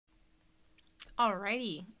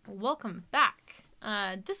Alrighty, welcome back.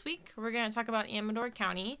 This week we're going to talk about Amador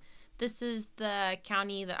County. This is the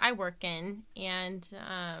county that I work in, and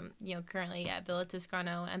currently at Villa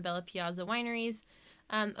Toscano and Bella Piazza wineries.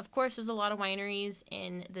 Of course, there's a lot of wineries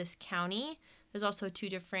in this county. There's also two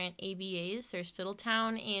different AVAs. There's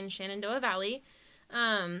Fiddletown and Shenandoah Valley.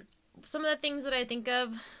 Some of the things that I think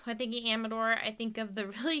of when thinking Amador, I think of the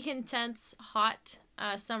really intense, hot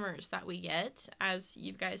summers that we get, as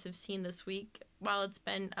you guys have seen this week. While it's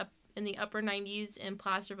been up in the upper 90s in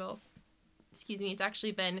Placerville, it's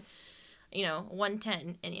actually been,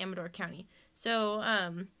 110 in Amador County. So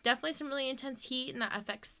definitely some really intense heat, and that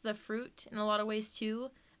affects the fruit in a lot of ways too.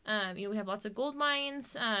 We have lots of gold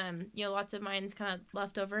mines, lots of mines kind of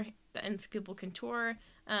left over and people can tour,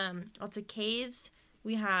 lots of caves.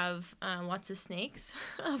 We have lots of snakes,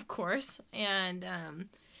 of course, and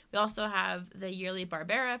we also have the yearly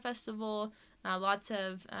Barbera Festival, lots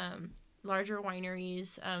of larger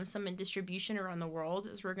wineries, some in distribution around the world,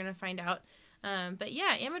 as we're going to find out. But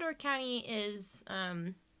yeah, Amador County is,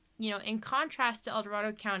 in contrast to El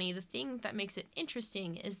Dorado County, the thing that makes it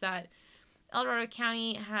interesting is that El Dorado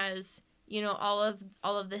County has, all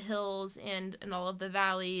of the hills and all of the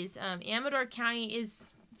valleys. Amador County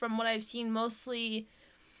is, from what I've seen, mostly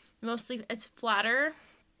it's flatter.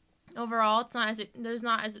 Overall, there's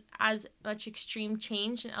not as much extreme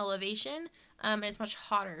change in elevation, and it's much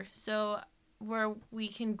hotter. So where we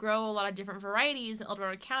can grow a lot of different varieties in El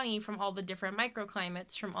Dorado County from all the different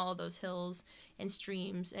microclimates, from all of those hills and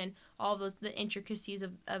streams and all of the intricacies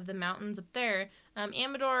of the mountains up there.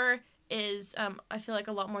 Amador is, I feel like,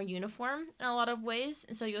 a lot more uniform in a lot of ways.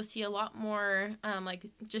 And so you'll see a lot more like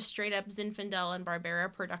just straight up Zinfandel and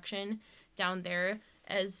Barbera production down there,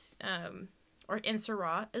 as or in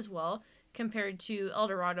Syrah as well, compared to El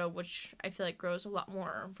Dorado, which I feel like grows a lot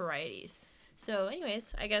more varieties. So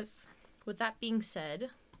anyways, I guess with that being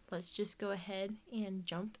said, let's just go ahead and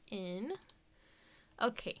jump in.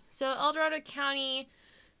 Okay, so El Dorado County,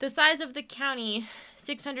 the size of the county,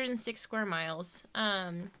 606 square miles.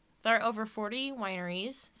 There are over 40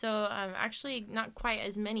 wineries, so actually not quite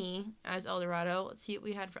as many as El Dorado. Let's see what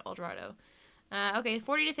we had for El Dorado.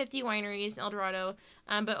 40 to 50 wineries in El Dorado,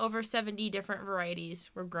 but over 70 different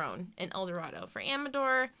varieties were grown in El Dorado. For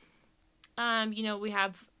Amador, we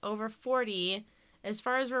have over 40. As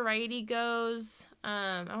far as variety goes,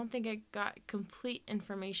 I don't think I got complete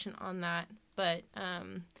information on that, but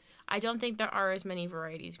I don't think there are as many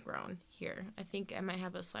varieties grown here. I think I might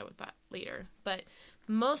have a slide with that later. But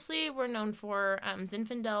mostly we're known for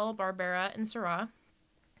Zinfandel, Barbera, and Syrah.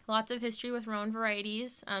 Lots of history with Rhone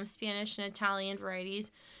varieties, Spanish and Italian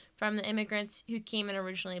varieties from the immigrants who came and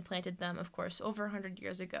originally planted them, of course, over 100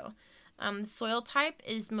 years ago. The soil type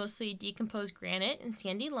is mostly decomposed granite and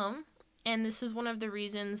sandy loam, and this is one of the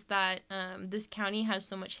reasons that this county has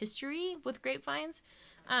so much history with grapevines.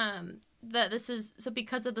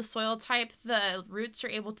 Because of the soil type, the roots are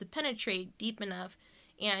able to penetrate deep enough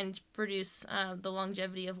and produce the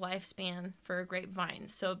longevity of lifespan for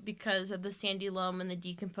grapevines. So because of the sandy loam and the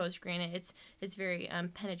decomposed granite, it's very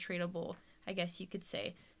penetratable, I guess you could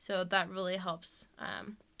say. So that really helps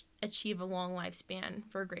achieve a long lifespan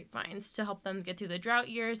for grapevines, to help them get through the drought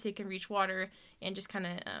years. They can reach water and just kind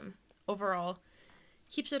of overall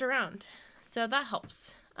keeps it around. So that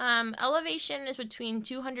helps. Elevation is between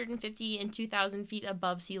 250 and 2,000 feet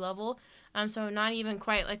above sea level. So not even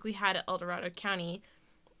quite like we had at El Dorado County.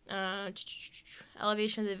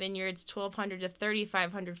 Elevation of the vineyards 1,200 to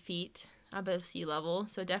 3,500 feet above sea level,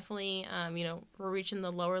 so definitely we're reaching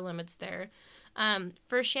the lower limits there.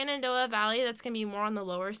 For Shenandoah Valley, that's going to be more on the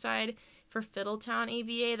lower side. For Fiddletown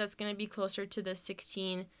AVA, that's going to be closer to the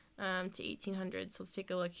 16 to 1,800. So let's take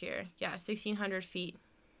a look here. Yeah, 1,600 feet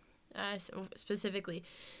specifically.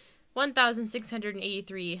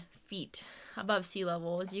 1,683 feet above sea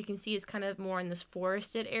level. As you can see, it's kind of more in this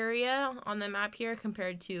forested area on the map here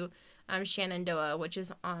compared to Shenandoah, which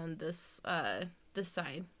is on this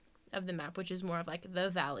side of the map, which is more of like the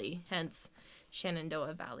valley, hence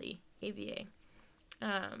Shenandoah Valley AVA.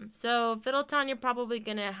 So Fiddletown, you're probably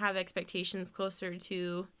going to have expectations closer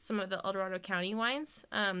to some of the El Dorado County wines.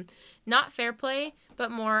 Not Fairplay,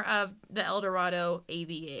 but more of the El Dorado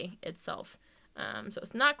AVA itself. So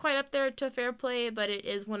it's not quite up there to Fairplay, but it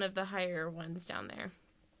is one of the higher ones down there.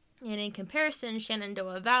 And in comparison,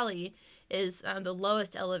 Shenandoah Valley is the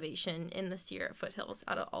lowest elevation in the Sierra foothills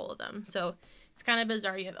out of all of them. So it's kind of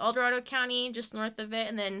bizarre. You have El Dorado County just north of it,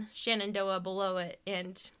 and then Shenandoah below it,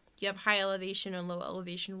 and you have high elevation and low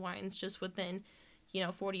elevation wines just within,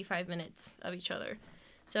 45 minutes of each other.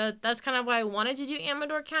 So that's kind of why I wanted to do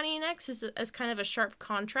Amador County next, as kind of a sharp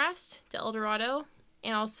contrast to El Dorado.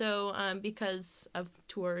 and also because of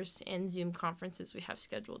tours and Zoom conferences we have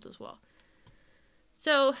scheduled as well.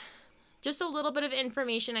 So just a little bit of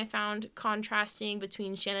information I found contrasting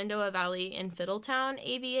between Shenandoah Valley and Fiddletown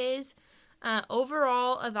AVAs.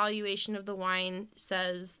 Overall evaluation of the wine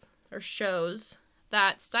says or shows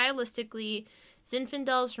that stylistically,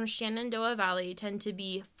 Zinfandels from Shenandoah Valley tend to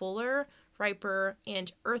be fuller, riper,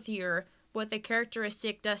 and earthier, with a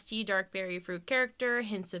characteristic dusty dark berry fruit character,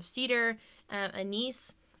 hints of cedar,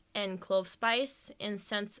 anise, and clove spice, and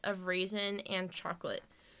scents of raisin and chocolate.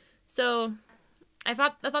 So I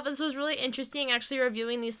thought this was really interesting, actually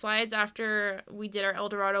reviewing these slides after we did our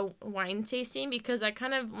Eldorado wine tasting, because that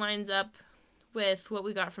kind of lines up with what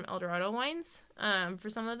we got from Eldorado wines for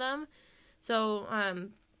some of them. So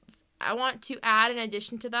I want to add, in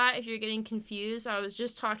addition to that, if you're getting confused, I was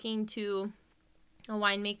just talking to a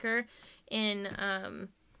winemaker in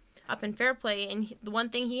up in Fairplay, and the one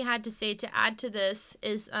thing he had to say to add to this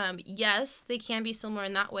is, yes, they can be similar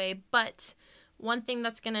in that way, but one thing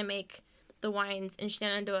that's going to make the wines in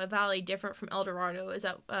Shenandoah Valley different from Eldorado is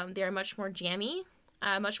that they are much more jammy,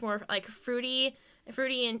 much more like fruity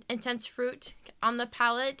and intense fruit on the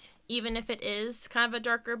palate. Even if it is kind of a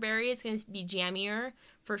darker berry, it's going to be jammier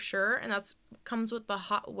for sure, and that's comes with the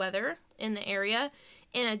hot weather in the area.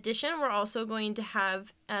 In addition, we're also going to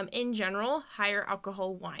have, in general, higher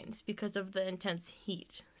alcohol wines because of the intense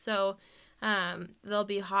heat. So they'll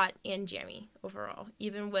be hot and jammy overall,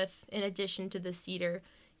 even with, in addition to the cedar,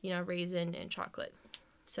 raisin and chocolate.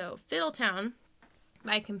 So Fiddletown,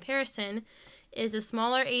 by comparison, is a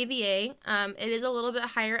smaller AVA. It is a little bit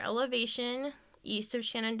higher elevation east of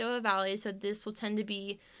Shenandoah Valley, so this will tend to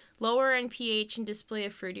be lower in pH and display a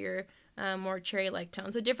fruitier, more cherry-like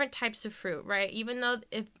tone. So different types of fruit, right? Even though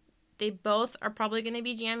if they both are probably going to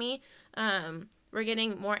be jammy, we're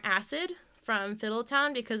getting more acid from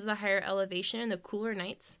Fiddletown because of the higher elevation and the cooler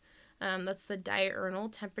nights. That's the diurnal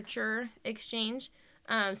temperature exchange.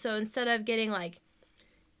 So instead of getting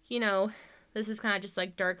this is kind of just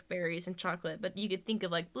like dark berries and chocolate, but you could think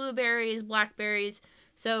of like blueberries, blackberries.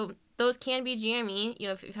 So those can be jammy,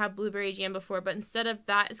 if you've had blueberry jam before, but instead of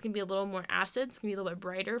that, it's going to be a little more acid. It's going to be a little bit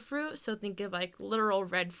brighter fruit. So think of like literal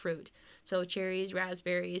red fruit. So cherries,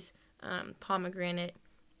 raspberries, pomegranate,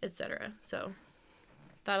 etc. So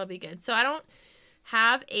that'll be good. So I don't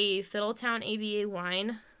have a Fiddletown AVA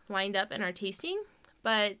wine lined up in our tasting,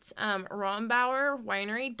 but Rombauer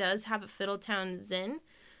Winery does have a Fiddletown Zin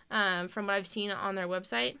from what I've seen on their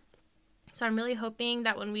website. So I'm really hoping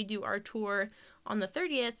that when we do our tour on the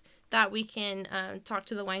 30th, that we can talk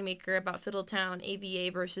to the winemaker about Fiddletown AVA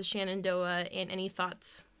versus Shenandoah and any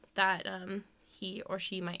thoughts that he or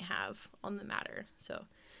she might have on the matter. So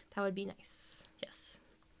that would be nice. Yes.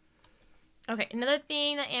 Okay, another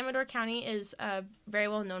thing that Amador County is very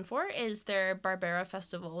well known for is their Barbera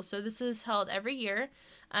Festival. So this is held every year,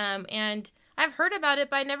 and I've heard about it,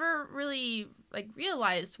 but I never really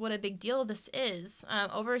realized what a big deal this is.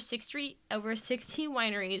 Over 60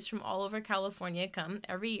 wineries from all over California come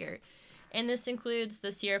every year, and this includes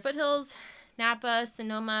the Sierra Foothills, Napa,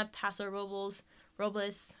 Sonoma, Paso Robles,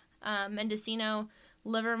 Mendocino,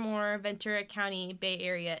 Livermore, Ventura County, Bay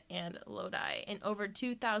Area, and Lodi. And over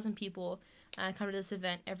 2,000 people come to this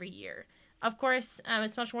event every year. Of course,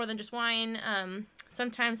 it's much more than just wine.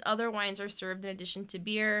 Sometimes other wines are served in addition to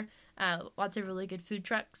beer. Lots of really good food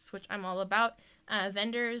trucks, which I'm all about,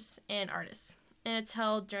 vendors, and artists. And it's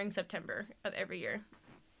held during September of every year.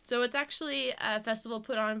 So it's actually a festival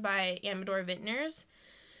put on by Amador Vintners.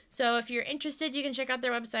 So if you're interested, you can check out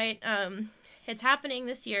their website. It's happening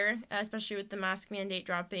this year, especially with the mask mandate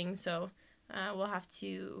dropping. So we'll have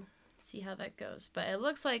to see how that goes. But it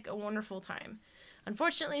looks like a wonderful time.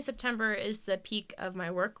 Unfortunately, September is the peak of my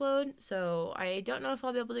workload, so I don't know if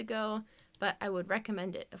I'll be able to go, but I would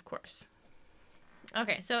recommend it, of course.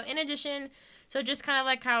 Okay, so in addition, just kind of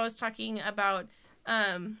like how I was talking about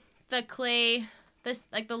the clay,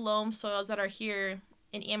 the loam soils that are here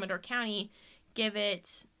in Amador County give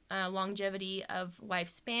it longevity of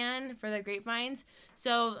lifespan for the grapevines.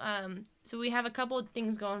 So we have a couple of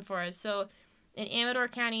things going for us. So in Amador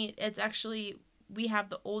County, we have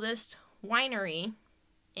the oldest winery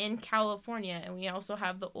in California, and we also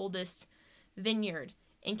have the oldest vineyard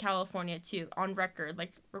in California too, on record,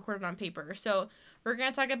 recorded on paper. So we're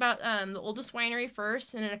going to talk about the oldest winery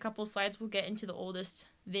first, and in a couple slides we'll get into the oldest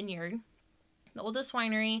vineyard. The oldest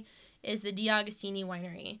winery is the D'Agostini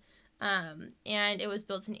Winery, and it was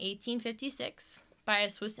built in 1856 by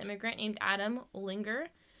a Swiss immigrant named Adam Olinger.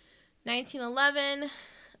 1911,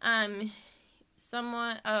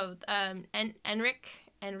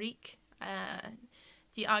 Enrique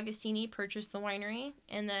De Agostini purchased the winery,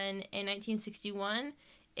 and then in 1961,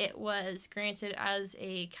 it was granted as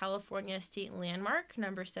a California State Landmark,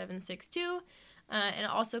 number 762, and it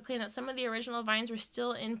also claimed that some of the original vines were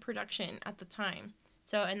still in production at the time.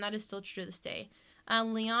 So, and that is still true to this day.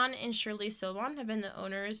 Leon and Shirley Sobon have been the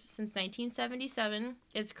owners since 1977.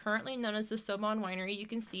 It's currently known as the Sobon Winery. You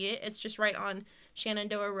can see it. It's just right on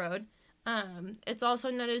Shenandoah Road. It's also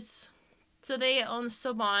known as... So they own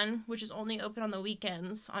Sobon, which is only open on the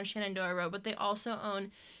weekends on Shenandoah Road, but they also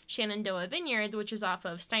own Shenandoah Vineyards, which is off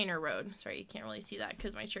of Steiner Road. Sorry, you can't really see that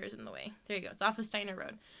because my chair is in the way. There you go. It's off of Steiner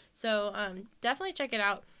Road. So definitely check it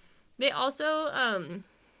out. They also...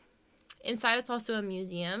 Inside, it's also a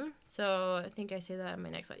museum, so I think I say that in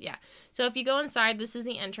my next slide. Yeah, so if you go inside, this is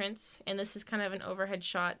the entrance, and this is kind of an overhead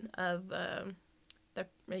shot of the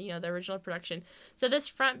original production. So this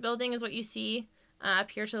front building is what you see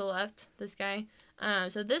up here to the left. This guy.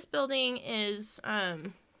 So this building is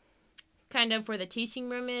kind of where the tasting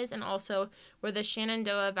room is, and also where the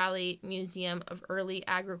Shenandoah Valley Museum of Early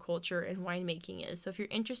Agriculture and Winemaking is. So if you're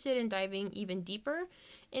interested in diving even deeper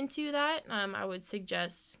into that, I would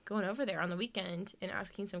suggest going over there on the weekend and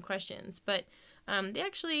asking some questions. But they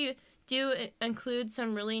actually do include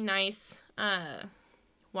some really nice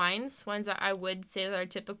wines that I would say that are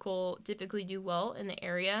typically do well in the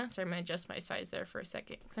area. Sorry, I'm going to adjust my size there for a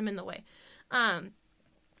second because I'm in the way.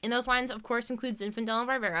 And those wines, of course, include Zinfandel and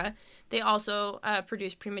Barbera. They also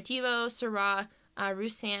produce Primitivo, Syrah,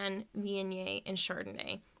 Roussanne, Viognier, and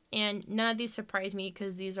Chardonnay. And none of these surprise me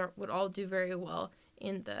because these would all do very well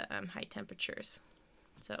in the high temperatures.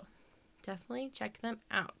 So definitely check them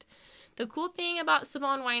out. The cool thing about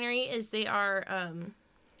Sobon Winery is they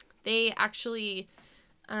actually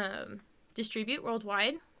distribute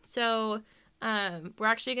worldwide. So we're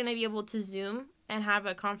actually going to be able to Zoom and have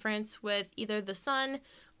a conference with either the son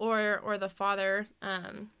or the father.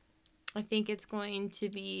 I think it's going to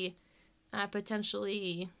be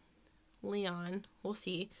potentially Leon. We'll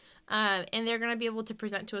see. And they're going to be able to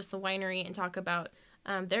present to us the winery and talk about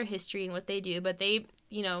their history and what they do. But they,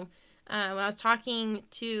 when I was talking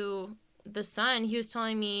to the son, he was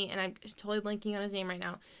telling me, and I'm totally blanking on his name right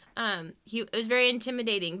now. It was very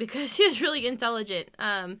intimidating because he was really intelligent.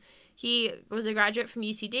 He was a graduate from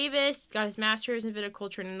UC Davis, got his master's in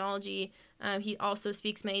viticulture and enology. He also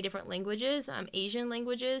speaks many different languages, Asian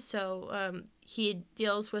languages. So he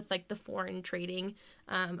deals with like the foreign trading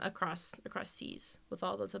across seas with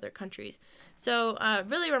all those other countries. So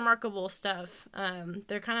really remarkable stuff.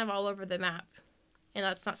 They're kind of all over the map, and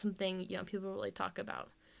that's not something people really talk about.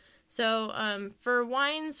 So for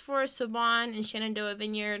wines for Sobon and Shenandoah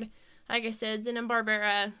Vineyard, like I said, Zin and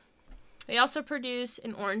Barbera. They also produce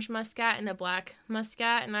an orange muscat and a black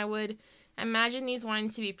muscat, and I would imagine these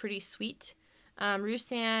wines to be pretty sweet.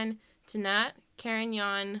 Roussanne, Tannat,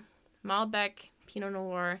 Carignan, Malbec, Pinot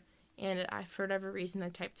Noir, and for whatever reason I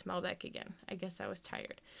typed Malbec again. I guess I was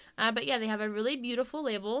tired. But yeah, they have a really beautiful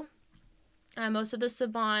label. Most of the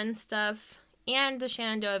Sobon stuff and the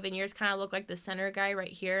Shenandoah Vineyards kind of look like the center guy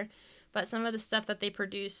right here, but some of the stuff that they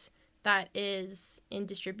produce that is in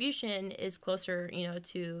distribution is closer,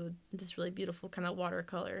 to this really beautiful kind of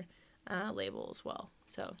watercolor label as well.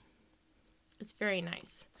 So it's very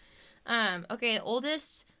nice. Okay,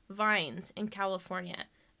 oldest vines in California.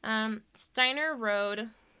 Steiner Road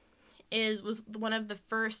was one of the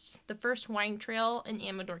first wine trail in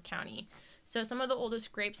Amador County. So some of the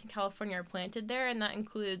oldest grapes in California are planted there, and that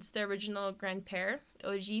includes the original Grand Père,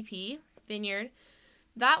 OGP, vineyard.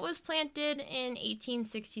 That was planted in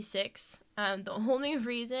 1866. The only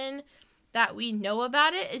reason that we know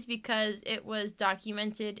about it is because it was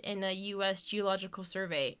documented in a U.S. Geological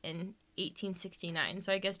Survey in 1869.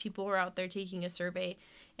 So I guess people were out there taking a survey,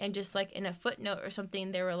 and just like in a footnote or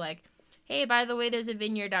something, they were like, hey, by the way, there's a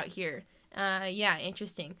vineyard out here. Yeah,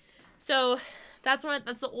 interesting. So that's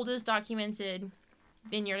the oldest documented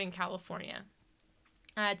vineyard in California.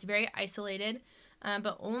 It's very isolated.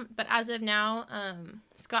 But as of now,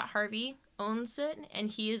 Scott Harvey owns it, and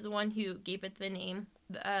he is the one who gave it the name,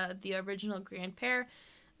 the original Grand Père.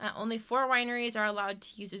 Only 4 wineries are allowed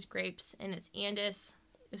to use his grapes, and it's Andis,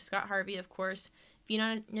 Scott Harvey, of course,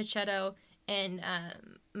 Vino Niceto, and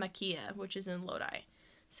Maquia, which is in Lodi.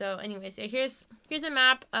 So anyways, here's a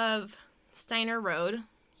map of Steiner Road.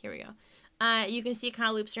 Here we go. You can see it kind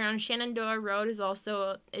of loops around. Shenandoah Road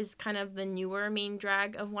is kind of the newer main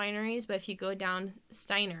drag of wineries, but if you go down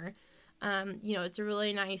Steiner, it's a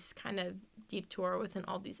really nice kind of deep tour within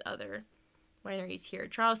all these other wineries here.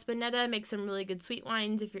 Charles Spinetta makes some really good sweet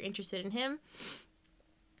wines if you're interested in him.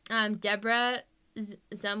 Deborah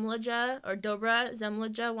Zemlja or Dobra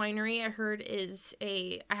Zemlja winery, I heard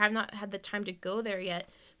I have not had the time to go there yet,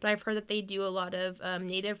 but I've heard that they do a lot of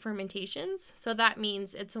native fermentations. So that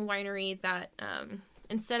means it's a winery that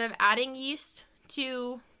instead of adding yeast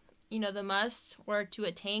to, the must or to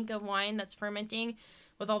a tank of wine that's fermenting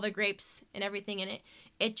with all the grapes and everything in it,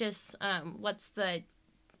 it just lets the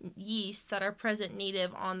yeast that are present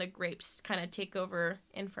native on the grapes kind of take over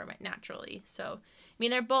and ferment naturally. So, I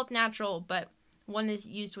mean, they're both natural, but one is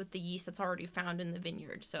used with the yeast that's already found in the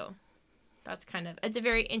vineyard. So that's it's a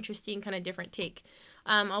very interesting kind of different take.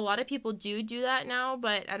 A lot of people do that now,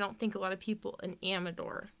 but I don't think a lot of people in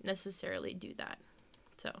Amador necessarily do that.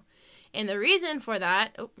 So, and the reason for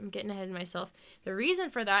that, I'm getting ahead of myself. The reason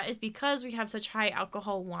for that is because we have such high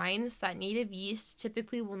alcohol wines that native yeast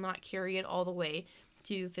typically will not carry it all the way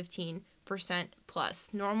to 15%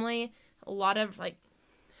 plus. Normally, a lot of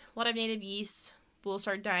native yeast will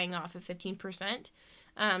start dying off at 15%.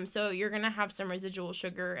 So you're going to have some residual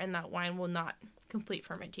sugar and that wine will not complete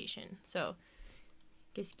fermentation. So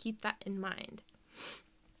just keep that in mind.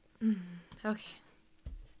 Okay.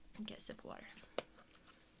 Get a sip of water.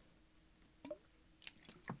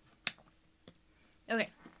 Okay.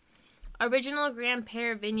 Original Grand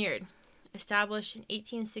Pere Vineyard, established in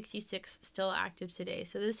 1866, still active today.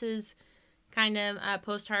 So this is kind of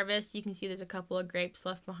post-harvest. You can see there's a couple of grapes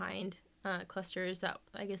left behind, clusters that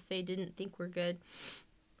I guess they didn't think were good.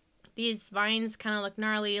 These vines kind of look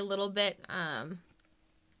gnarly, a little bit,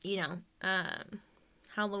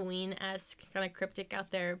 Halloween-esque, kind of cryptic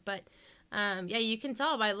out there. But yeah, you can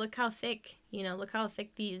tell by look how thick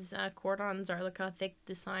these cordons are. Look how thick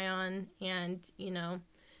the scion and,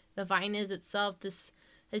 the vine is itself. This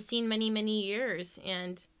has seen many, many years.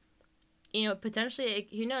 And, potentially,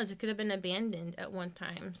 who knows, it could have been abandoned at one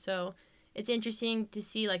time. So it's interesting to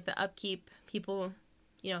see, the upkeep. People,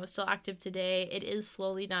 still active today. It is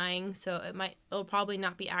slowly dying, so it'll probably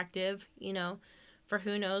not be active, for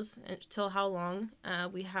who knows until how long.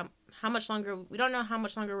 We don't know how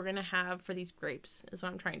much longer we're going to have for these grapes, is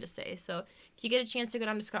what I'm trying to say. So if you get a chance to go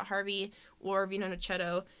down to Scott Harvey or Vino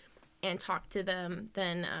Noceto and talk to them,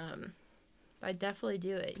 then I definitely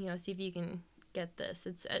do it. See if you can get this.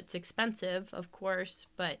 It's expensive, of course,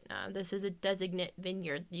 but this is a designate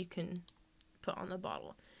vineyard you can put on the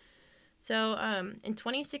bottle. So in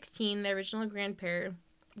 2016, the original Grand Pere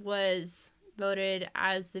was voted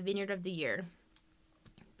as the Vineyard of the Year.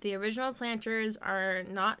 The original planters are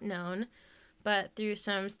not known, but through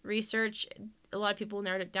some research, a lot of people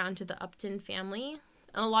narrowed it down to the Upton family.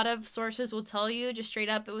 And a lot of sources will tell you just straight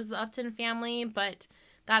up it was the Upton family, but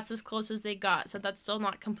that's as close as they got, so that's still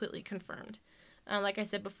not completely confirmed. Like I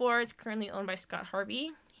said before, it's currently owned by Scott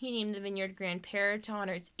Harvey. He named the vineyard Grand Pere to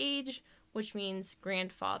honor its age, which means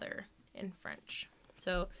grandfather in French.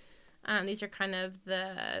 So these are kind of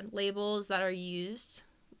the labels that are used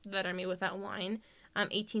that are made with that wine.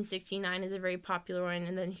 1869 is a very popular one,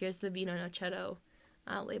 and then here's the Vino Noceto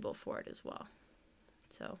label for it as well.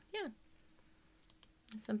 So yeah,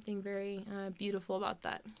 something very beautiful about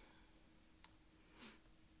that.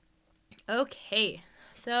 Okay,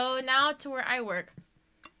 so now to where I work.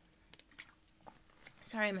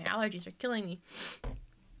 Sorry, my allergies are killing me.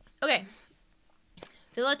 Okay,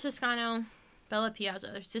 Villa Toscano, Bella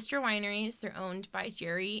Piazza. They're sister wineries. They're owned by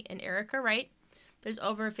Jerry and Erica Wright. There's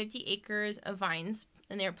over 50 acres of vines,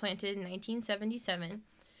 and they were planted in 1977.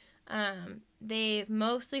 They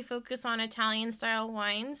mostly focus on Italian-style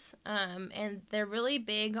wines, and they're really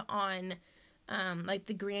big on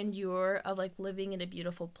the grandeur of living in a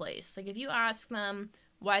beautiful place. If you ask them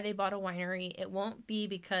why they bought a winery, it won't be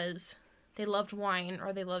because they loved wine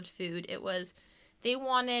or they loved food. It was they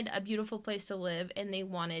wanted a beautiful place to live, and they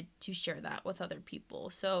wanted to share that with other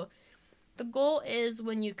people. So the goal is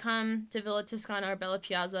when you come to Villa Toscana or Bella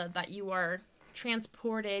Piazza that you are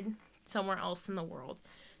transported somewhere else in the world.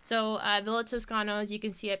 So Villa Toscana, as you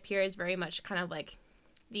can see up here, is very much kind of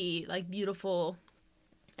the beautiful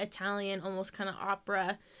Italian, almost kind of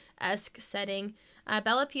opera-esque setting.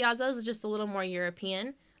 Bella Piazza is just a little more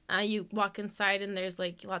European. You walk inside and there's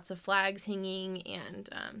lots of flags hanging, and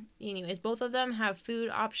anyways, both of them have food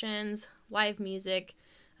options, live music,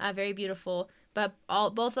 very beautiful. But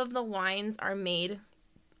both of the wines are made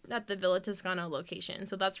at the Villa Toscana location,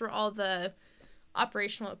 so that's where all the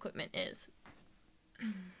operational equipment is.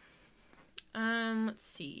 Let's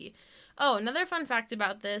see. Oh, another fun fact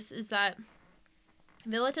about this is that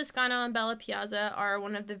Villa Toscana and Bella Piazza are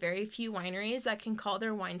one of the very few wineries that can call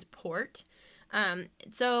their wines port.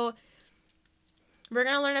 So We're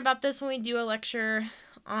going to learn about this when we do a lecture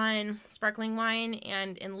on sparkling wine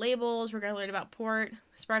and in labels. We're going to learn about port,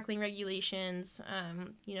 sparkling regulations,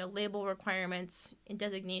 label requirements and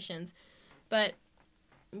designations. But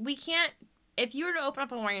we can't, if you were to open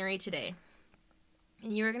up a winery today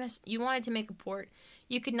and you wanted to make a port,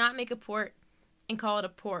 you could not make a port and call it a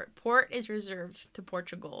port. Port is reserved to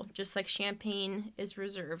Portugal, just like Champagne is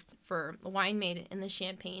reserved for wine made in the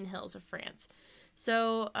Champagne Hills of France.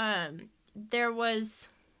 So there was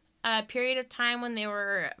a period of time when they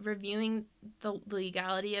were reviewing the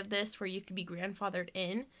legality of this, where you could be grandfathered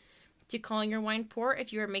in to calling your wine port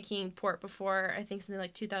if you were making port before, I think something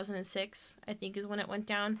like 2006, I think is when it went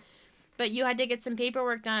down. But you had to get some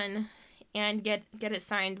paperwork done and get it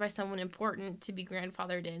signed by someone important to be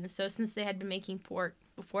grandfathered in. So since they had been making port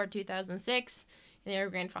before 2006 and they were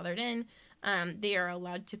grandfathered in, they are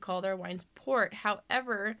allowed to call their wines port.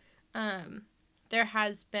 However, there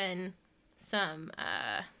has been some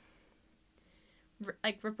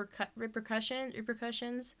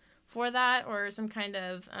repercussions for that, or some kind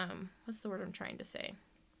of what's the word I'm trying to say?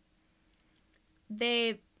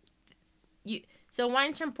 So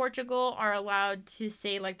wines from Portugal are allowed to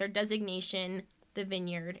say like their designation, the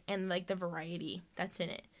vineyard, and like the variety that's in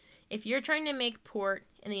it. If you're trying to make port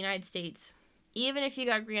in the United States, even if you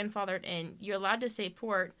got grandfathered in, you're allowed to say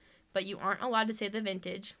port, but you aren't allowed to say the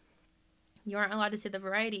vintage. You aren't allowed to say the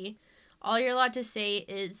variety. All you're allowed to say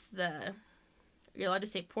is you're allowed to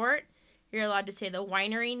say port, you're allowed to say the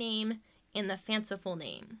winery name and the fanciful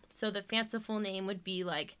name. So the fanciful name would be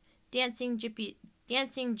like Dancing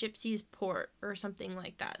Gypsy's Port or something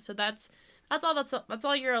like that. So that's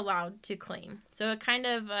all you're allowed to claim. So it kind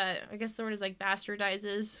of I guess the word is like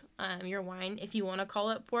bastardizes your wine if you want to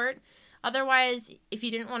call it port. Otherwise, if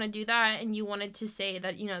you didn't want to do that and you wanted to say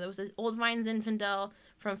that, there was an Old Vine Zinfandel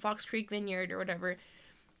from Fox Creek Vineyard or whatever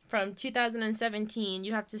from 2017,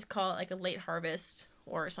 you'd have to call it like a late harvest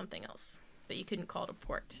or something else, but you couldn't call it a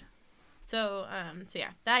port. So yeah,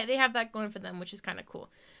 they have that going for them, which is kind of cool.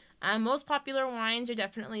 Most popular wines are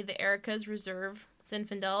definitely the Erica's Reserve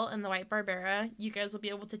Zinfandel and the White Barbera. You guys will be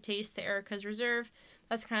able to taste the Erica's Reserve.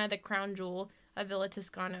 That's kind of the crown jewel of Villa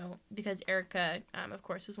Toscano, because Erica, of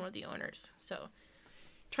course, is one of the owners. So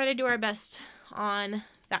try to do our best on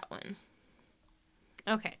that one.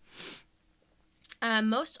 Okay.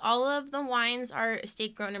 Most all of the wines are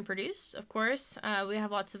estate grown and produced, of course. We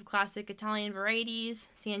have lots of classic Italian varieties: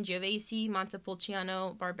 Sangiovese,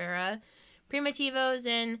 Montepulciano, Barbera, Primitivo,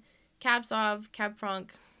 Zin, Cab Sauv, Cab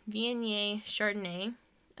Franc, Viognier, Chardonnay.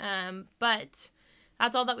 But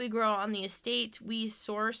that's all that we grow on the estate. We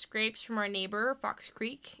source grapes from our neighbor, Fox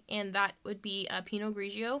Creek, and that would be Pinot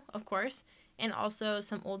Grigio, of course, and also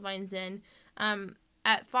some Old Vine Zin.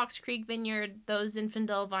 At Fox Creek Vineyard, those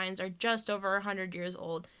Zinfandel vines are just over 100 years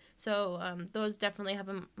old. So those definitely have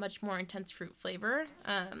a much more intense fruit flavor.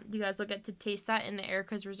 You guys will get to taste that in the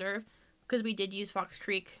Erica's Reserve, because we did use Fox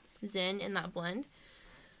Creek Zin in that blend.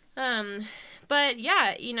 But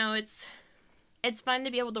yeah, it's fun to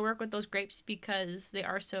be able to work with those grapes because they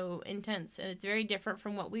are so intense, and it's very different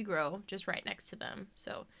from what we grow just right next to them.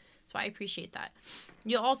 So I appreciate that.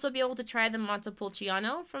 You'll also be able to try the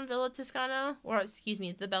Montepulciano from Villa Toscano,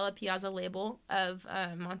 the Bella Piazza label of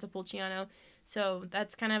Montepulciano. So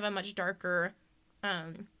that's kind of a much darker,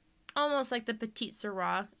 almost like the Petite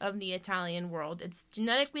Syrah of the Italian world. It's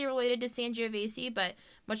genetically related to Sangiovese, but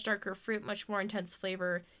much darker fruit, much more intense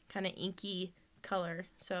flavor, kind of inky color.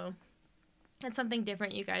 So that's something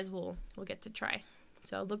different you guys will get to try.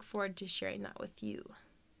 So I look forward to sharing that with you.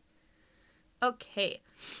 Okay.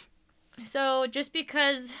 So just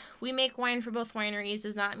because we make wine for both wineries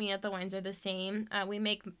does not mean that the wines are the same. We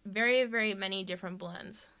make very, very many different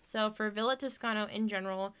blends. So for Villa Toscano in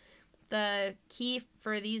general, the key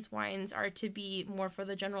for these wines are to be more for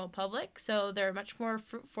the general public. So they're much more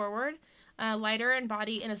fruit forward, lighter in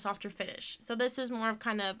body, and a softer finish. So this is more of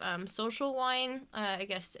kind of social wine, I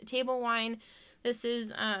guess table wine. This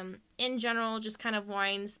is in general just kind of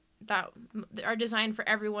wines that are designed for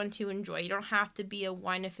everyone to enjoy. You don't have to be a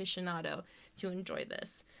wine aficionado to enjoy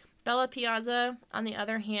this. Bella Piazza, on the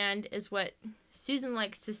other hand, is what Susan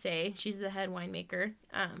likes to say. She's the head winemaker,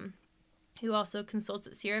 who also consults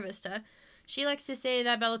at Sierra Vista. She likes to say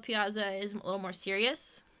that Bella Piazza is a little more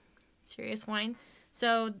serious wine.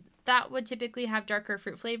 So that would typically have darker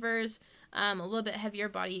fruit flavors, a little bit heavier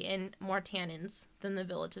body, and more tannins than the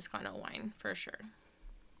Villa Toscano wine, for sure.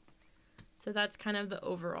 So that's kind of the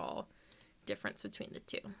overall difference between the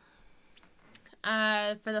two.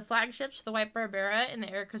 For the flagships, the White Barbera and the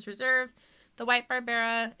Erica's Reserve, the White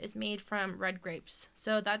Barbera is made from red grapes.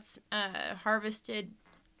 So that's harvested.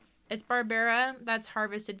 It's Barbera that's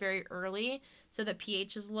harvested very early. So the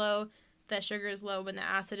pH is low, the sugar is low, and the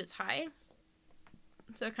acid is high.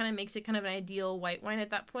 So it kind of makes it kind of an ideal white wine at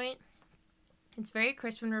that point. It's very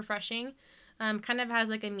crisp and refreshing. Kind of has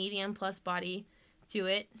like a medium plus body to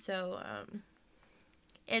it. So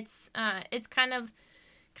it's kind of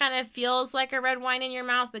feels like a red wine in your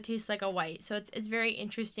mouth, but tastes like a white. So it's very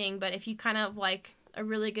interesting. But if you kind of like a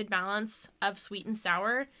really good balance of sweet and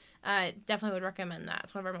sour, definitely would recommend that.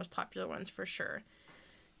 It's one of our most popular ones for sure.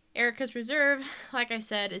 Erica's Reserve, like I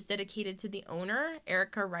said, is dedicated to the owner,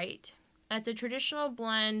 Erica Wright. It's a traditional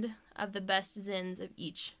blend of the best zins of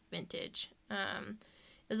each vintage.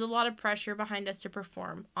 There's a lot of pressure behind us to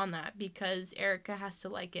perform on that because Erica has to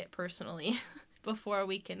like it personally before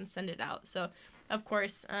we can send it out. So, of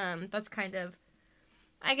course, that's kind of,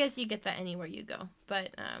 I guess you get that anywhere you go.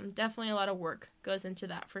 But definitely a lot of work goes into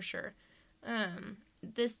that for sure.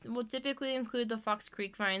 This will typically include the Fox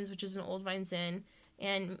Creek vines, which is an old vine zin,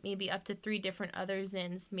 and maybe up to 3 different other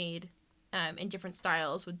zins made in different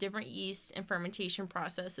styles with different yeasts and fermentation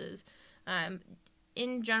processes.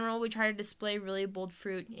 In general, we try to display really bold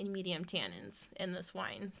fruit and medium tannins in this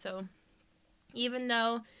wine. So even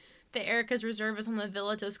though the Erica's Reserve is on the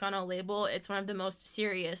Villa Toscano label, it's one of the most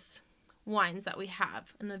serious wines that we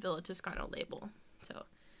have in the Villa Toscano label. So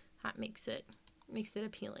that makes it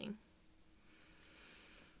appealing.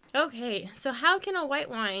 Okay, so how can a white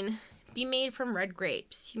wine be made from red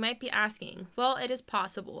grapes? You might be asking. Well, it is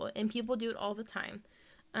possible, and people do it all the time.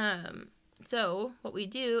 So what we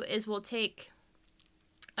do is we'll take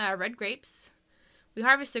red grapes. We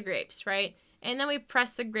harvest the grapes, right? And then we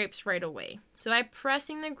press the grapes right away. So by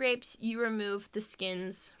pressing the grapes, you remove the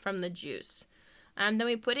skins from the juice. Then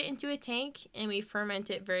we put it into a tank, and we ferment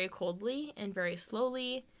it very coldly and very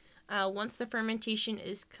slowly. Once the fermentation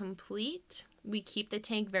is complete, we keep the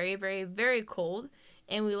tank very, very, very cold,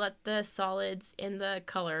 and we let the solids and the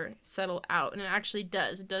color settle out. And it actually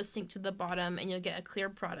does. It does sink to the bottom, and you'll get a clear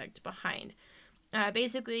product behind.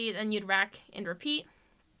 Basically, then you'd rack and repeat.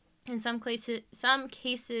 In some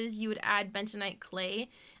cases, you would add bentonite clay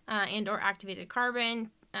and or activated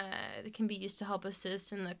carbon. That can be used to help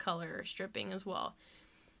assist in the color stripping as well.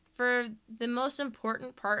 For the most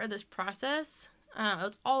important part of this process,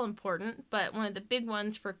 it's all important, but one of the big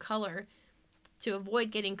ones for color, to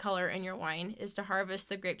avoid getting color in your wine, is to harvest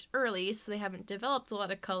the grapes early so they haven't developed a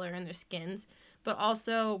lot of color in their skins, but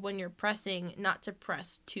also when you're pressing, not to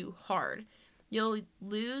press too hard. You'll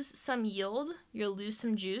lose some yield, you'll lose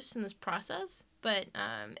some juice in this process, but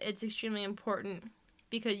it's extremely important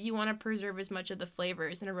because you want to preserve as much of the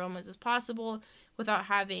flavors and aromas as possible without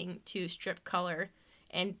having to strip color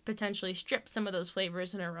and potentially strip some of those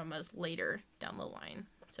flavors and aromas later down the line.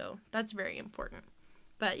 So that's very important.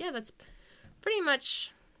 But yeah, that's pretty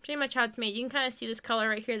much how it's made. You can kind of see this color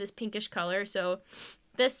right here, this pinkish color. So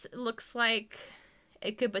this looks like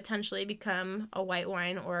it could potentially become a white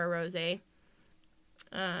wine or a rosé.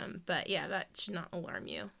 But yeah, that should not alarm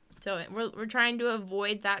you. So we're trying to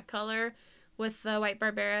avoid that color with the white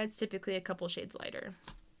Barbera. It's typically a couple shades lighter.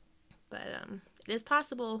 But it is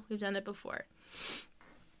possible. We've done it before.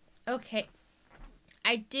 Okay.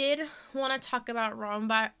 I did want to talk about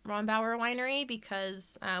Rombauer Winery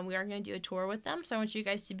because we are going to do a tour with them. So I want you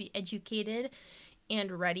guys to be educated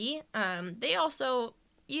and ready. They also,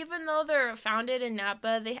 even though they're founded in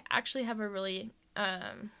Napa, they actually have a really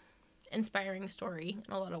inspiring story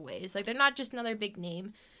in a lot of ways. Like, they're not just another big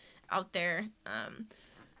name out there.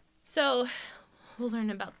 So we'll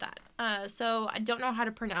learn about that. So I don't know how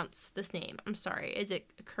to pronounce this name. I'm sorry. Is it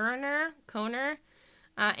Koner,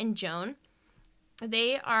 and Joan?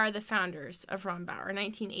 They are the founders of Rombauer in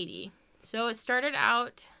 1980. So they started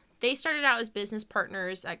out as business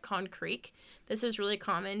partners at Con Creek. This is really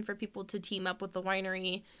common for people to team up with the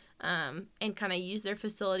winery and kind of use their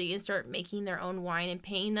facility and start making their own wine and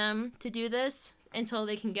paying them to do this until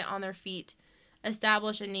they can get on their feet,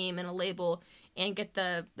 establish a name and a label, and get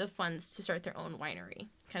the funds to start their own winery,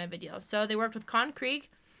 kind of a deal. So they worked with Con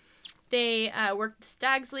Creek. They worked with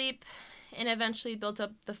Stag's Leap and eventually built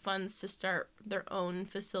up the funds to start their own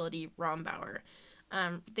facility, Rombauer.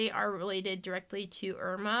 They are related directly to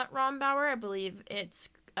Irma Rombauer. I believe it's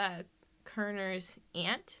Kerner's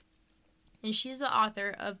aunt, and she's the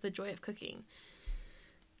author of The Joy of Cooking.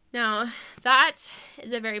 Now, that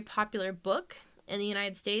is a very popular book in the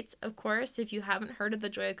United States, of course. If you haven't heard of The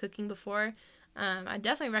Joy of Cooking before, I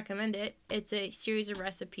definitely recommend it. It's a series of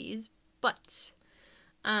recipes, but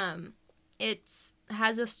it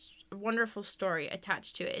has a wonderful story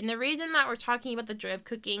attached to it. And the reason that we're talking about The Joy of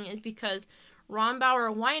Cooking is because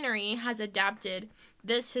Rombauer Winery has adapted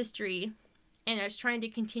this history and is trying to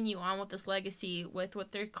continue on with this legacy with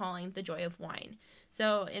what they're calling The Joy of Wine.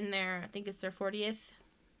 So in their, I think it's their 40th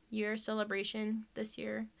year celebration this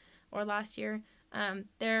year or last year,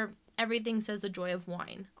 everything says the joy of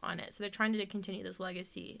wine on it. So they're trying to continue this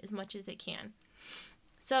legacy as much as they can.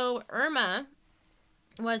 So Irma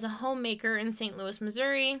was a homemaker in St. Louis,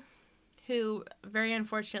 Missouri, who very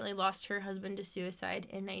unfortunately lost her husband to suicide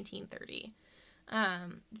in 1930.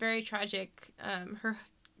 Very tragic. Her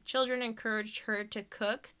children encouraged her to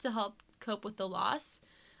cook to help cope with the loss.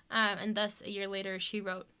 And thus, a year later,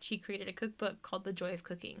 she created a cookbook called The Joy of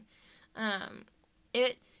Cooking.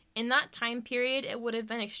 In that time period, it would have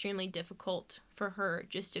been extremely difficult for her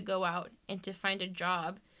just to go out and to find a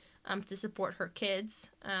job to support her kids.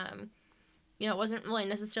 It wasn't really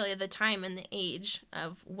necessarily the time and the age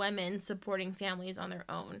of women supporting families on their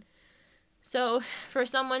own. So for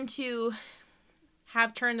someone to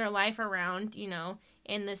have turned their life around,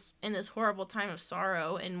 in this horrible time of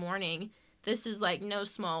sorrow and mourning, this is like no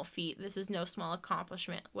small feat. This is no small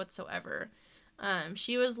accomplishment whatsoever.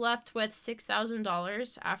 She was left with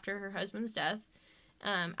 $6,000 after her husband's death.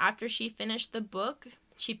 After she finished the book,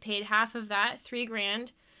 she paid half of that,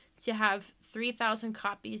 $3,000, to have 3,000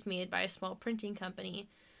 copies made by a small printing company.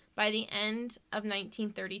 By the end of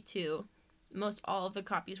 1932, most all of the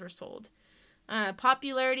copies were sold.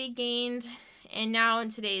 Popularity gained, and now in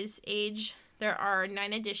today's age, there are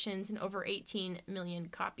 9 editions and over 18 million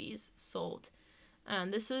copies sold.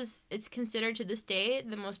 It's considered to this day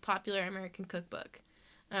the most popular American cookbook.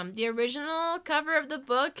 The original cover of the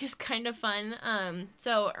book is kind of fun.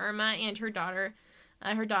 So Irma and her daughter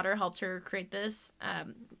helped her create this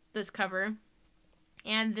cover.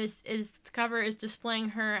 And the cover is displaying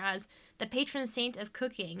her as the patron saint of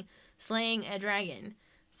cooking, slaying a dragon.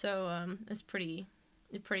 So it's pretty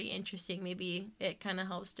interesting. Maybe it kind of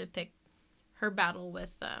helps depict her battle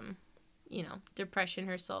with depression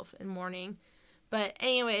herself and mourning. But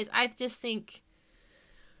anyways, I just think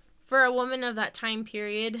for a woman of that time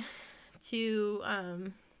period to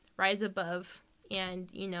rise above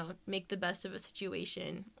and make the best of a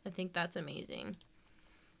situation, I think that's amazing.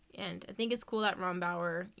 And I think it's cool that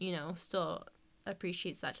Rombauer, still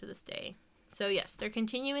appreciates that to this day. So yes, they're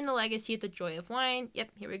continuing the legacy of the Joy of Wine. Yep,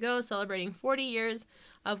 here we go, celebrating 40 years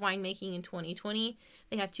of winemaking in 2020.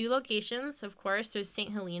 They have 2 locations, of course. There's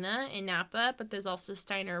St. Helena in Napa, but there's also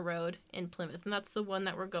Steiner Road in Plymouth, and that's the one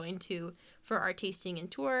that we're going to for our tasting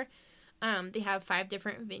and tour. They have 5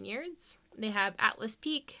 different vineyards. They have Atlas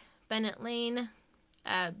Peak, Bennett Lane,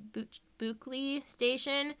 Buckley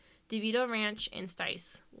Station, DeVito Ranch, and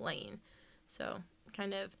Stice Lane. So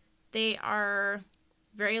they are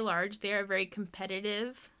very large. They are a very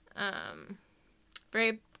competitive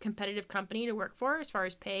company to work for as far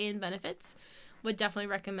as pay and benefits. Would definitely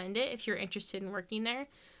recommend it if you're interested in working there.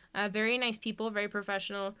 Very nice people, very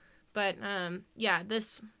professional. But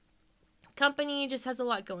this company just has a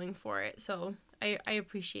lot going for it. So I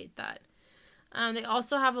appreciate that. They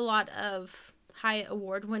also have a lot of high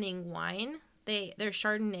award-winning wine. Their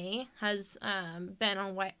Chardonnay has been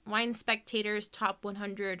on Wine Spectator's top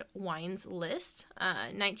 100 wines list.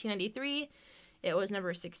 1993, it was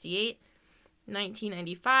number 68.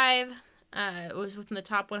 1995, it was within the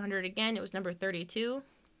top 100 again. It was number 32.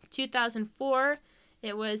 2004,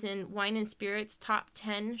 it was in Wine and Spirits top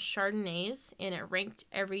 10 Chardonnays, and it ranked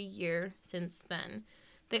every year since then.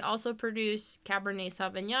 They also produce Cabernet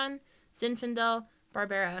Sauvignon, Zinfandel,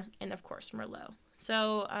 Barbera, and of course Merlot.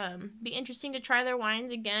 So, be interesting to try their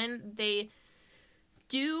wines again. They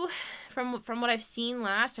do, from what I've seen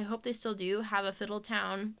last, I hope they still do, have a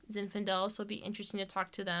Fiddletown Zinfandel, so it'll be interesting to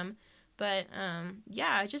talk to them. But,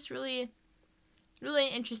 just really, really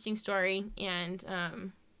interesting story, and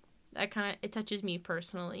it touches me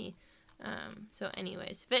personally. So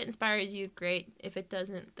anyways, if it inspires you, great. If it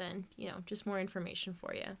doesn't, then, just more information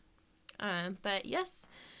for you. But yes,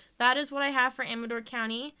 that is what I have for Amador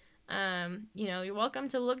County. You're welcome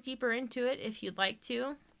to look deeper into it if you'd like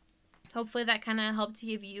to. Hopefully that kind of helped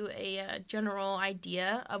give you a general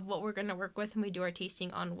idea of what we're going to work with when we do our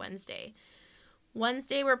tasting on Wednesday.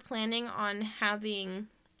 Wednesday, we're planning on having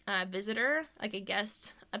a visitor, like a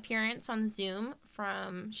guest appearance on Zoom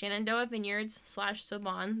from Shenandoah Vineyards /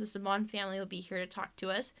 Saban. The Saban family will be here to talk to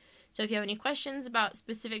us. So if you have any questions about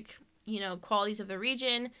specific, qualities of the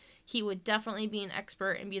region, he would definitely be an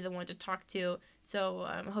expert and be the one to talk to. So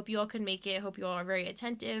I hope you all can make it. I hope you all are very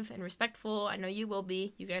attentive and respectful. I know you will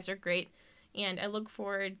be. You guys are great. And I look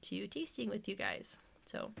forward to tasting with you guys.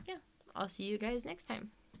 So, yeah, I'll see you guys next time.